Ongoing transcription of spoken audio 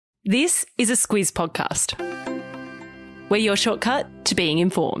This is a Squiz podcast. We're your shortcut to being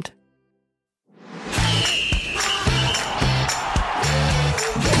informed.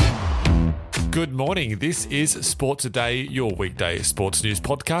 Good morning. This is Sport Today, your weekday sports news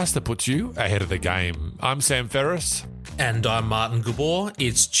podcast that puts you ahead of the game. I'm Sam Ferris. And I'm Martin Gabor.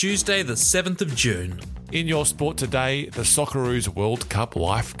 It's Tuesday, the 7th of June. In your sport today, the Socceroos World Cup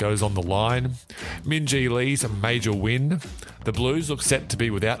life goes on the line. Minjee Lee's a major win. The Blues look set to be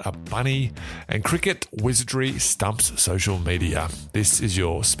without a bunny. And cricket wizardry stumps social media. This is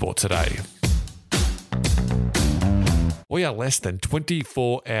your sport today. We are less than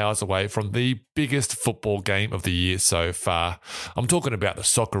 24 hours away from the biggest football game of the year so far. I'm talking about the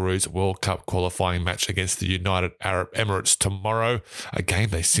Socceroos World Cup qualifying match against the United Arab Emirates tomorrow, a game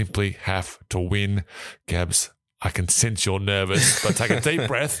they simply have to win. Gabs, I can sense you're nervous, but take a deep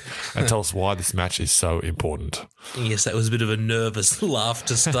breath and tell us why this match is so important. Yes, that was a bit of a nervous laugh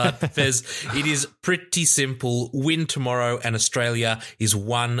to start, Fez. It is pretty simple. Win tomorrow and Australia is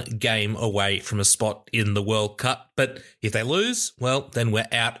one game away from a spot in the World Cup. But if they lose, well, then we're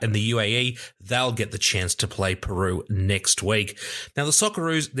out, and the UAE, they'll get the chance to play Peru next week. Now, the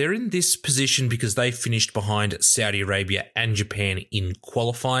Socceroos, they're in this position because they finished behind Saudi Arabia and Japan in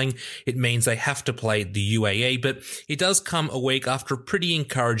qualifying. It means they have to play the UAE, but it does come a week after a pretty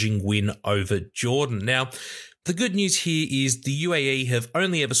encouraging win over Jordan. Now, the good news here is the UAE have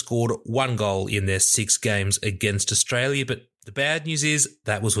only ever scored one goal in their 6 games against Australia, but the bad news is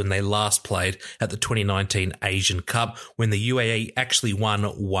that was when they last played at the 2019 Asian Cup, when the UAE actually won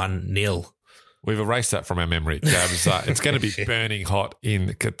 1-0. We've erased that from our memory, Gabs. It's going to be burning hot in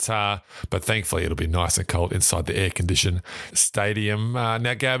Qatar, but thankfully it'll be nice and cold inside the air-conditioned stadium.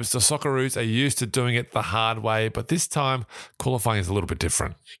 Now, Gabs, the Socceroos are used to doing it the hard way, but this time qualifying is a little bit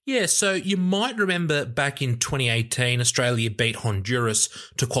different. Yeah, so you might remember back in 2018, Australia beat Honduras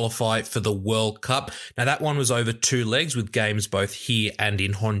to qualify for the World Cup. Now, that one was over 2 legs with games both here and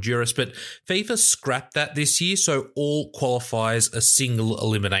in Honduras, but FIFA scrapped that this year, so all qualifiers are single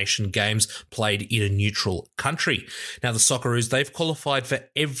elimination games played in a neutral country. Now, the Socceroos, they've qualified for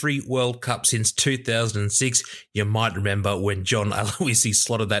every World Cup since 2006. You might remember when John Aloisi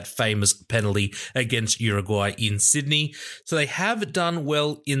slotted that famous penalty against Uruguay in Sydney. So they have done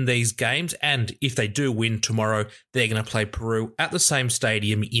well in these games, and if they do win tomorrow, they're going to play Peru at the same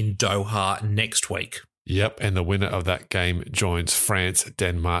stadium in Doha next week. Yep, and the winner of that game joins France,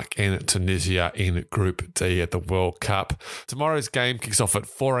 Denmark and Tunisia in Group D at the World Cup. Tomorrow's game kicks off at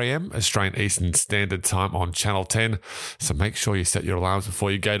 4 a.m. Australian Eastern Standard Time on Channel 10, so make sure you set your alarms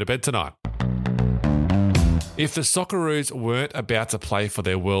before you go to bed tonight. If the Socceroos weren't about to play for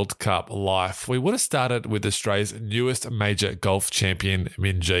their World Cup life, we would have started with Australia's newest major golf champion,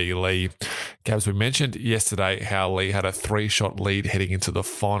 Minjee Lee. Gabs, we mentioned yesterday how Lee had a 3-shot lead heading into the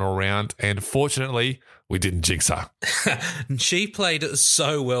final round, and fortunately, we didn't jinx her. She played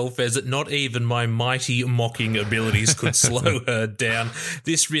so well, Fez, that not even my mighty mocking abilities could slow her down.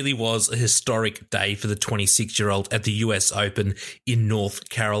 This really was a historic day for the 26-year-old at the US Open in North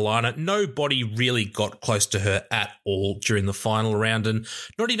Carolina. Nobody really got close to her at all during the final round, and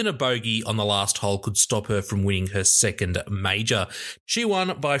not even a bogey on the last hole could stop her from winning her second major. She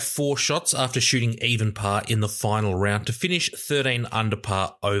won by 4 shots after shooting even par in the final round to finish 13 under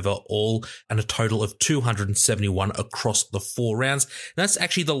par overall, and a total of 271 across the 4 rounds. And that's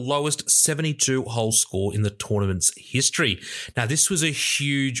actually the lowest 72-hole score in the tournament's history. Now, this was a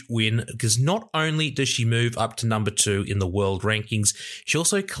huge win because not only does she move up to number 2 in the world rankings, she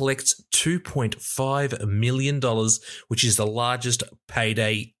also collects $2.5 million, which is the largest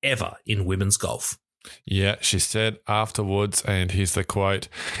payday ever in women's golf. Yeah, she said afterwards, and here's the quote,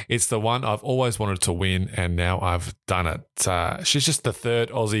 "It's the one I've always wanted to win, and now I've done it." She's just the 3rd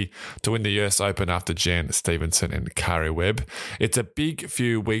Aussie to win the US Open after Jan Stevenson and Kari Webb. It's a big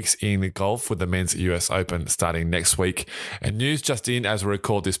few weeks in golf with the men's US Open starting next week. And news just in as we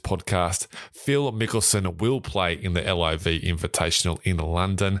record this podcast, Phil Mickelson will play in the LIV Invitational in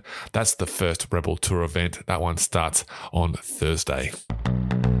London. That's the first Rebel Tour event. That one starts on Thursday.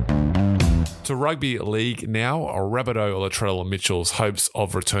 To rugby league now, Rabbitoh Latrell Mitchell's hopes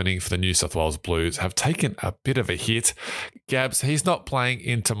of returning for the New South Wales Blues have taken a bit of a hit. Gabs, he's not playing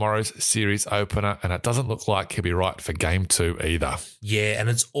in tomorrow's series opener, and it doesn't look like he'll be right for Game 2 either. Yeah, and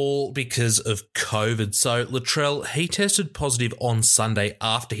it's all because of COVID. So Latrell, he tested positive on Sunday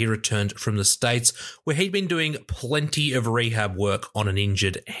after he returned from the States, where he'd been doing plenty of rehab work on an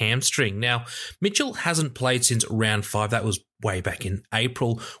injured hamstring. Now, Mitchell hasn't played since round 5. That was way back in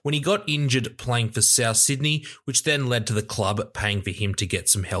April when he got injured playing for South Sydney, which then led to the club paying for him to get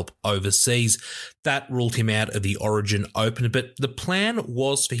some help overseas. That ruled him out of the Origin Open, but the plan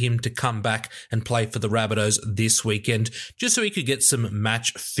was for him to come back and play for the Rabbitohs this weekend just so he could get some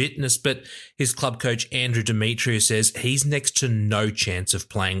match fitness. But his club coach Andrew Demetriou says he's next to no chance of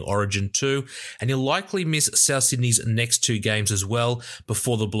playing Origin 2, and he'll likely miss South Sydney's next 2 games as well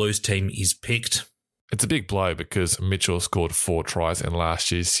before the Blues team is picked. It's a big blow because Mitchell scored 4 tries in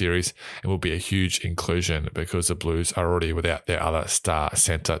last year's series and will be a huge inclusion because the Blues are already without their other star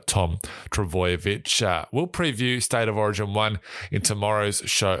centre, Tom Trbojevic. We'll preview State of Origin 1 in tomorrow's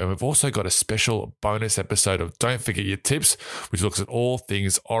show, and we've also got a special bonus episode of Don't Forget Your Tips, which looks at all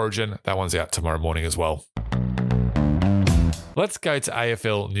things Origin. That one's out tomorrow morning as well. Let's go to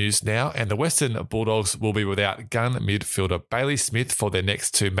AFL news now, and the Western Bulldogs will be without gun midfielder Bailey Smith for their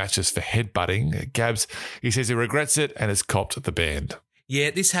next 2 matches for headbutting. Gabs, he says he regrets it and has copped the band.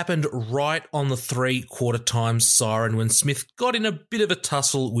 Yeah, this happened right on the 3/4 time siren when Smith got in a bit of a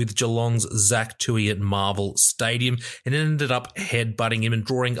tussle with Geelong's Zach Tui at Marvel Stadium and ended up headbutting him and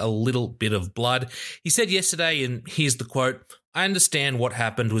drawing a little bit of blood. He said yesterday, and here's the quote, "I understand what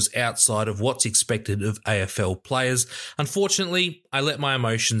happened was outside of what's expected of AFL players. Unfortunately, I let my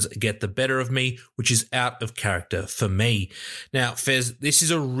emotions get the better of me, which is out of character for me." Now, Fez, this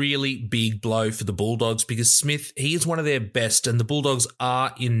is a really big blow for the Bulldogs because Smith, he is one of their best, and the Bulldogs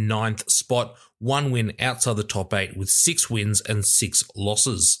are in 9th spot, 1 win outside the top 8 with 6 wins and 6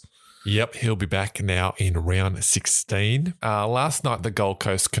 losses. Yep, he'll be back now in round 16. Last night, the Gold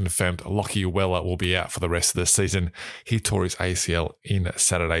Coast confirmed Lockie Weller will be out for the rest of the season. He tore his ACL in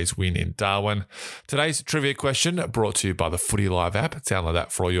Saturday's win in Darwin. Today's trivia question brought to you by the Footy Live app. Download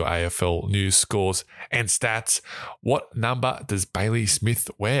that for all your AFL news, scores and stats. What number does Bailey Smith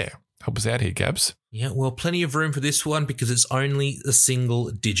wear? Help us out here, Gabs. Yeah, well, plenty of room for this one because it's only a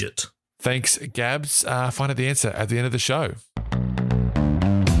single digit. Thanks, Gabs. Find out the answer at the end of the show.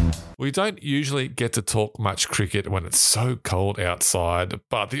 We don't usually get to talk much cricket when it's so cold outside,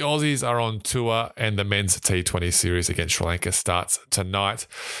 but the Aussies are on tour and the men's T20 series against Sri Lanka starts tonight.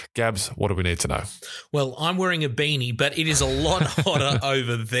 Gabs, what do we need to know? Well, I'm wearing a beanie, but it is a lot hotter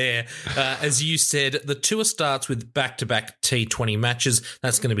over there. As you said, the tour starts with back-to-back T20 matches.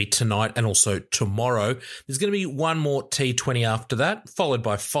 That's going to be tonight and also tomorrow. There's going to be 1 more T20 after that, followed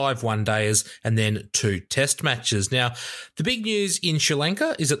by 5 one-dayers and then 2 test matches. Now, the big news in Sri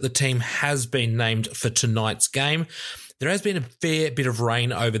Lanka is that the team has been named for tonight's game. There has been a fair bit of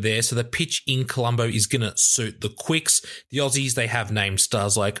rain over there, so the pitch in Colombo is going to suit the Quicks. The Aussies, they have named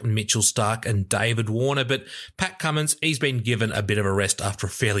stars like Mitchell Starc and David Warner, but Pat Cummins, he's been given a bit of a rest after a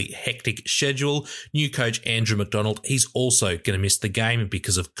fairly hectic schedule. New coach Andrew McDonald, he's also going to miss the game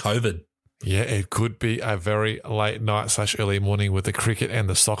because of COVID. Yeah, it could be a very late night / early morning with the cricket and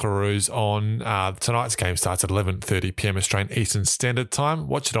the Socceroos on. Tonight's game starts at 11:30 p.m. Australian Eastern Standard Time.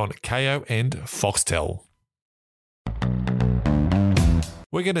 Watch it on Kayo and Foxtel.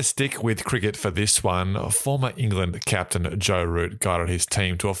 We're going to stick with cricket for this one. Former England captain Joe Root guided his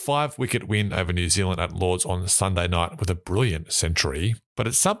team to a 5-wicket win over New Zealand at Lords on Sunday night with a brilliant century. But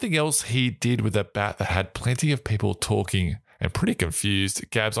it's something else he did with a bat that had plenty of people talking and pretty confused.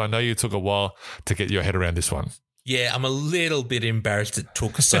 Gabs, I know you took a while to get your head around this one. Yeah, I'm a little bit embarrassed it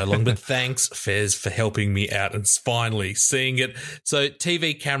took so long, but thanks, Fez, for helping me out and finally seeing it. So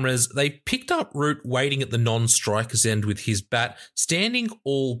TV cameras, they picked up Root waiting at the non-striker's end with his bat, standing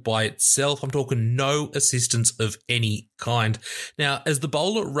all by itself. I'm talking no assistance of any kind. Now, as the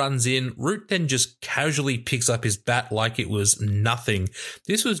bowler runs in, Root then just casually picks up his bat like it was nothing.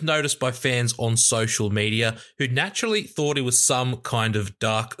 This was noticed by fans on social media who naturally thought it was some kind of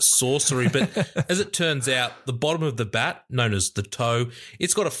dark sorcery, but as it turns out, the bottom of the bat, known as the toe,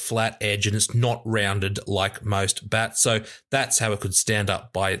 it's got a flat edge and it's not rounded like most bats, so that's how it could stand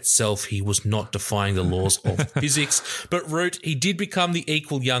up by itself. He was not defying the laws of physics. But Root, he did become the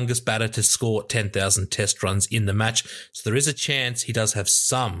equal youngest batter to score 10,000 test runs in the match, so there is a chance he does have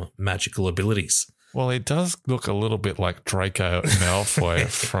some magical abilities. Well, he does look a little bit like Draco Malfoy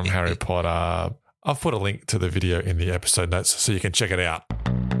from Harry Potter. I've put a link to the video in the episode notes so you can check it out.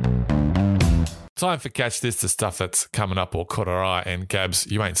 Time for Catch This, the stuff that's coming up or caught our eye. And Gabs,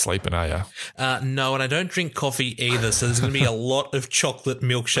 you ain't sleeping, are you? No, and I don't drink coffee either, so there's going to be a lot of chocolate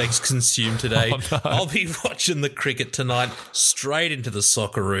milkshakes consumed today. Oh, no. I'll be watching the cricket tonight, straight into the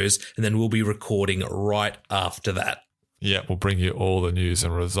Socceroos, and then we'll be recording right after that. Yeah, we'll bring you all the news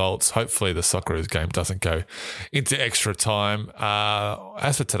and results. Hopefully the Socceroos game doesn't go into extra time.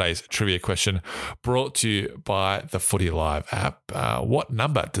 As for today's trivia question, brought to you by the Footy Live app, what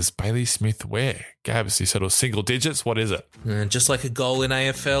number does Bailey Smith wear? Gabs, you said it was single digits. What is it? Just like a goal in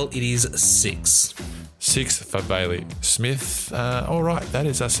AFL, it is 6. 6 for Bailey Smith. All right, that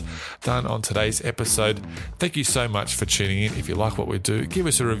is us done on today's episode. Thank you so much for tuning in. If you like what we do, give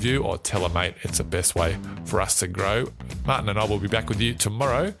us a review or tell a mate. It's the best way for us to grow. Martin and I will be back with you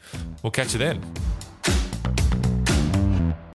tomorrow. We'll catch you then.